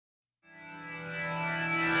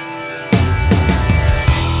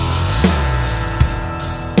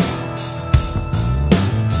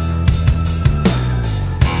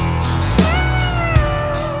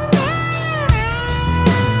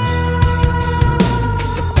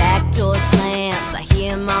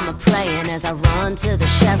I run to the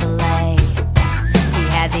Chevrolet. He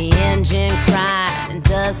had the engine crying and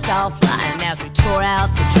dust all flying as we tore out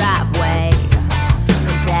the driveway.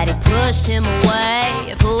 But Daddy pushed him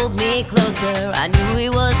away, pulled me closer. I knew he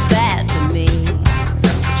was bad for me.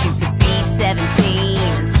 But you could be 17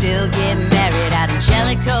 and still get married out in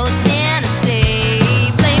Jellicoe, Tennessee.